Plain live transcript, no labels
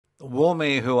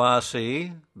Warmi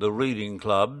Huasi, the reading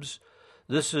clubs.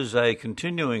 This is a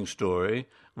continuing story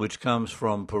which comes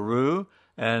from Peru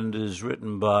and is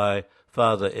written by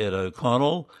Father Ed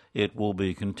O'Connell. It will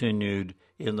be continued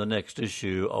in the next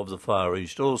issue of the Far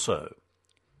East also.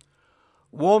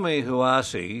 Warmi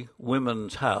Huasi,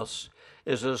 Women's House,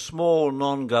 is a small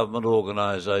non-government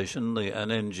organisation, an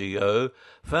NGO,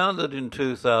 founded in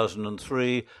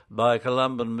 2003 by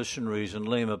Colombian missionaries in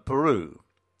Lima, Peru.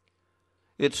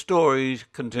 Its story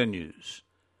continues.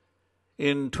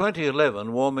 In 2011,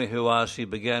 Warmi Huasi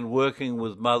began working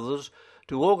with mothers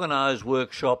to organise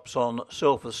workshops on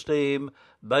self-esteem,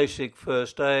 basic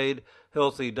first aid,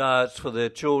 healthy diets for their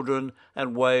children,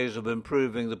 and ways of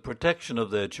improving the protection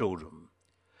of their children.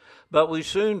 But we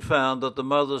soon found that the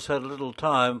mothers had little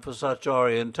time for such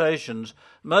orientations,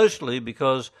 mostly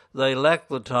because they lacked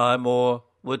the time or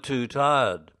were too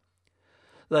tired.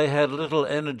 They had little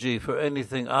energy for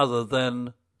anything other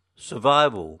than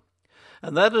survival.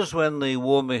 And that is when the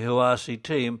Warmi Huasi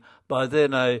team, by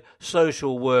then a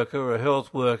social worker, a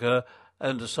health worker,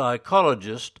 and a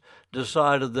psychologist,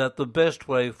 decided that the best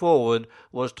way forward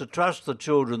was to trust the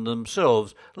children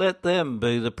themselves, let them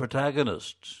be the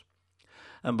protagonists.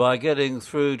 And by getting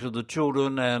through to the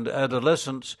children and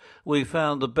adolescents, we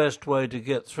found the best way to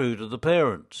get through to the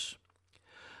parents.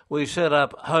 We set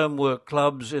up homework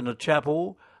clubs in a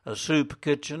chapel, a soup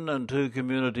kitchen, and 2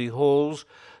 community halls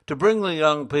to bring the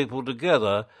young people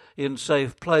together in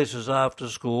safe places after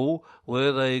school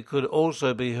where they could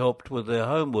also be helped with their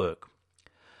homework.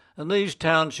 And these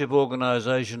township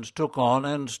organisations took on,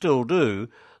 and still do,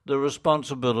 the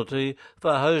responsibility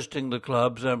for hosting the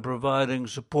clubs and providing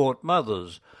support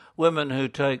mothers, women who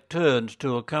take turns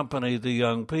to accompany the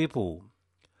young people.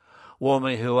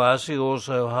 Warmi Huasi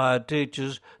also hired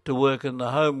teachers to work in the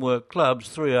homework clubs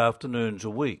 3 afternoons a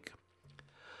week.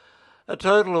 A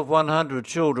total of 100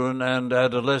 children and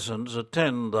adolescents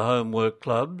attend the homework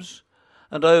clubs,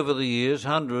 and over the years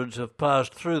hundreds have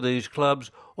passed through these clubs,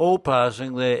 all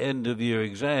passing their end-of-year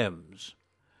exams.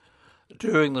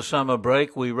 During the summer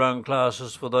break we run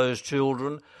classes for those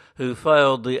children who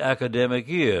failed the academic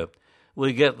year.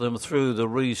 We get them through the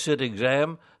resit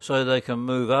exam so they can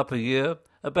move up a year,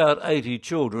 about 80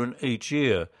 children each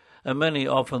year, and many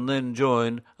often then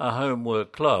join a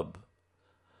homework club.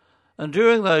 And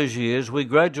during those years we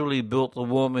gradually built the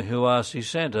Warmi Huasi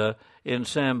Centre in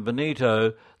San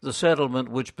Benito, the settlement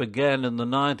which began in the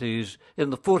 90s in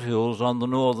the foothills on the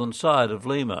northern side of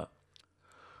Lima.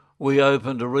 We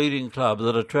opened a reading club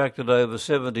that attracted over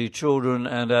 70 children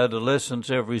and adolescents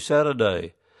every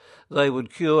Saturday. They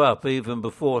would queue up even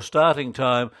before starting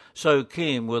time, so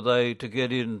keen were they to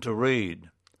get in to read.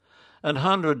 And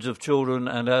hundreds of children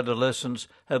and adolescents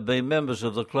have been members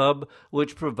of the club,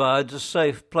 which provides a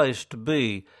safe place to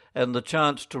be and the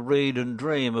chance to read and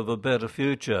dream of a better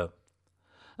future.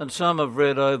 And some have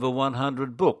read over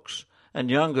 100 books, and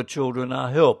younger children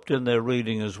are helped in their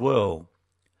reading as well.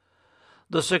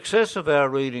 The success of our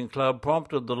reading club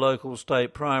prompted the local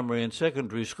state primary and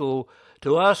secondary school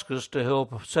to ask us to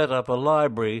help set up a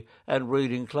library and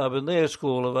reading club in their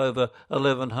school of over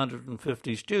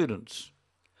 1,150 students.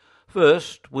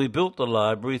 First, we built the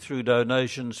library through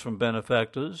donations from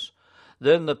benefactors.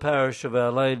 Then the parish of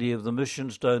Our Lady of the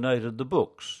Missions donated the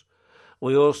books.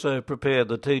 We also prepared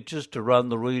the teachers to run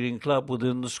the reading club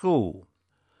within the school.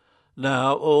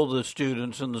 Now all the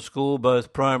students in the school,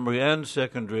 both primary and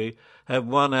secondary, have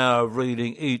 1 hour of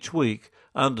reading each week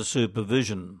under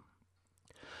supervision.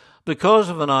 Because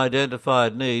of an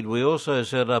identified need, we also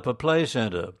set up a play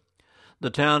centre. The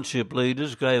township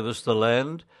leaders gave us the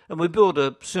land, and we built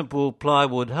a simple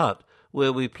plywood hut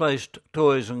where we placed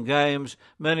toys and games,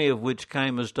 many of which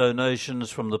came as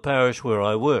donations from the parish where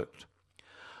I worked.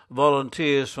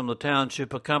 Volunteers from the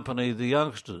township accompany the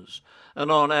youngsters,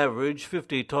 and on average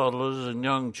 50 toddlers and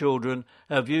young children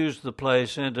have used the play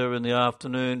centre in the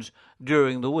afternoons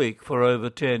during the week for over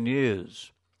 10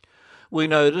 years. We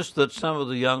noticed that some of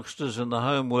the youngsters in the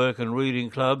homework and reading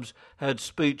clubs had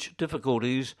speech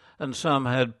difficulties and some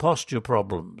had posture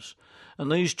problems, and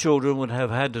these children would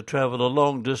have had to travel a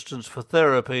long distance for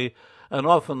therapy, and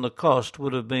often the cost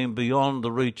would have been beyond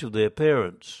the reach of their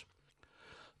parents.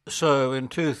 So in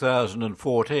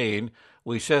 2014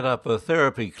 we set up a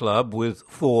therapy club with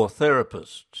 4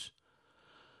 therapists.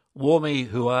 Warmi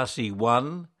Huasi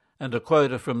 1 and a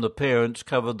quota from the parents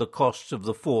covered the costs of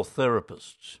the 4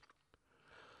 therapists.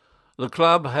 The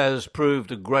club has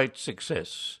proved a great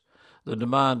success. The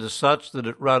demand is such that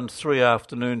it runs 3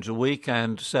 afternoons a week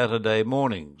and Saturday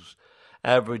mornings.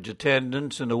 Average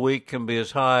attendance in a week can be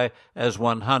as high as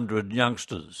 100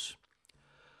 youngsters.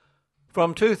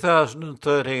 From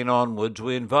 2013 onwards,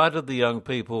 we invited the young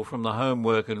people from the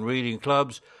homework and reading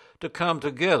clubs to come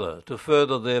together to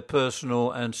further their personal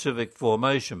and civic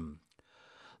formation.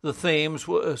 The themes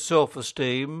were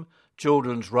self-esteem,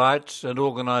 children's rights and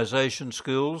organisation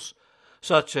skills,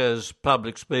 such as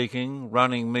public speaking,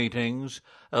 running meetings,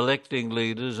 electing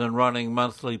leaders and running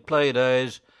monthly play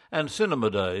days and cinema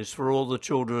days for all the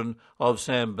children of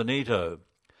San Benito.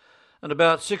 And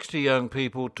about 60 young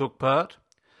people took part.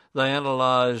 They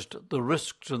analysed the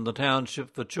risks in the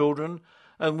township for children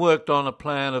and worked on a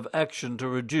plan of action to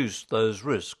reduce those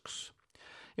risks.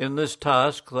 In this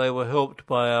task, they were helped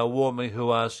by our Wami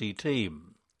Huasi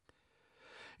team.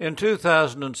 In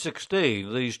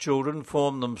 2016, these children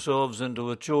formed themselves into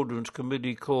a children's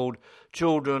committee called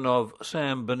Children of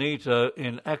San Benito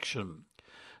in Action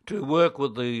to work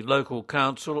with the local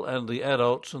council and the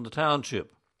adults in the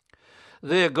township.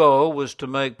 Their goal was to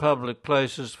make public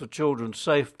places for children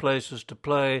safe places to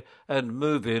play and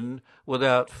move in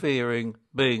without fearing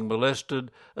being molested,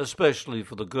 especially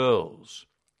for the girls.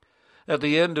 At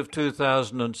the end of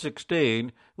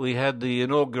 2016, we had the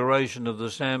inauguration of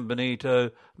the San Benito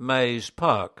Maze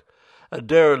Park, a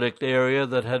derelict area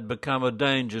that had become a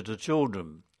danger to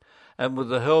children. And with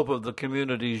the help of the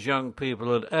community's young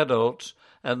people and adults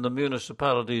and the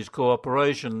municipality's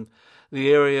cooperation, the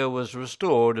area was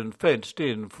restored and fenced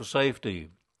in for safety.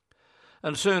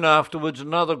 And soon afterwards,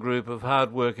 another group of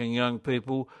hard-working young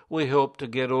people we helped to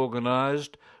get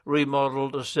organised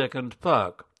remodelled a second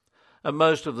park. And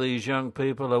most of these young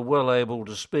people are well able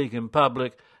to speak in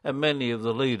public, and many of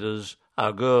the leaders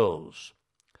are girls.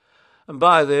 And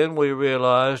by then we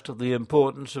realised the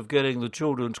importance of getting the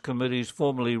children's committees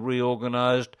formally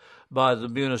reorganised by the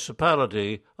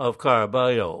municipality of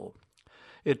Caraballo.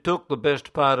 It took the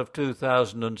best part of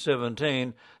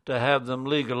 2017 to have them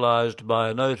legalised by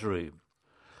a notary.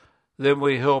 Then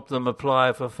we helped them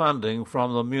apply for funding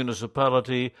from the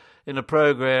municipality in a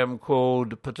program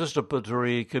called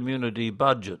Participatory Community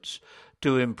Budgets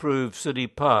to improve city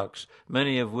parks,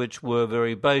 many of which were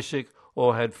very basic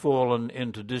or had fallen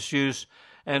into disuse,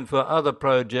 and for other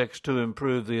projects to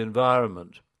improve the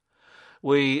environment.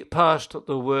 We passed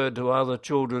the word to other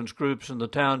children's groups in the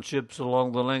townships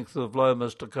along the length of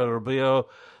Lomas de Caraballo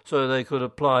so they could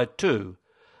apply too,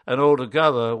 and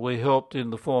altogether we helped in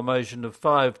the formation of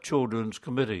 5 children's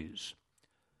committees.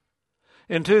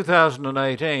 In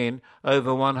 2018,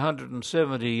 over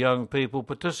 170 young people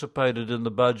participated in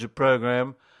the budget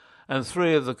program, and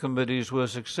 3 of the committees were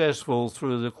successful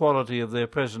through the quality of their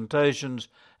presentations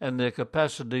and their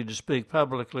capacity to speak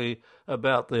publicly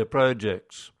about their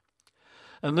projects.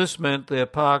 And this meant their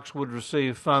parks would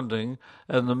receive funding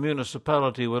and the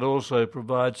municipality would also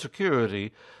provide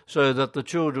security so that the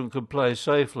children could play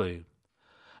safely.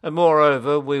 And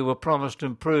moreover, we were promised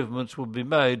improvements would be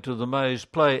made to the maze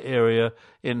play area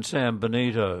in San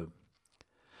Benito.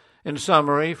 In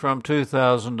summary, from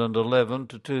 2011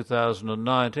 to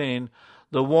 2019,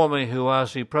 the Wami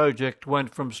Huasi project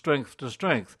went from strength to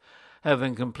strength,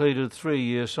 having completed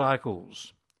 3-year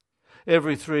cycles.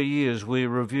 Every 3 years we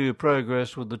review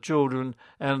progress with the children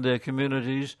and their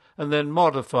communities and then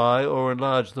modify or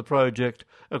enlarge the project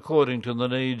according to the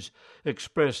needs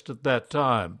expressed at that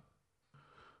time.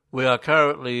 We are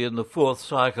currently in the 4th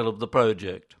cycle of the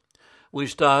project. We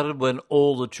started when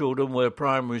all the children were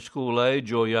primary school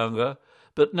age or younger,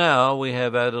 but now we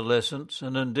have adolescents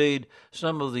and indeed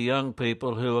some of the young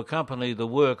people who accompany the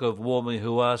work of Wami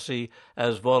Huasi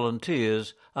as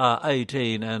volunteers are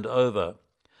 18 and over.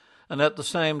 And at the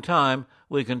same time,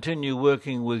 we continue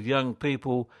working with young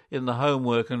people in the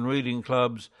homework and reading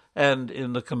clubs and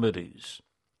in the committees.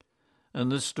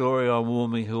 And this story on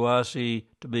Wami Huasi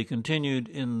to be continued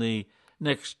in the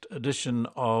next edition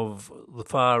of The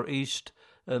Far East,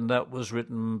 and that was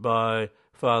written by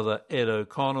Father Ed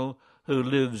O'Connell, who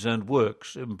lives and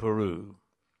works in Peru.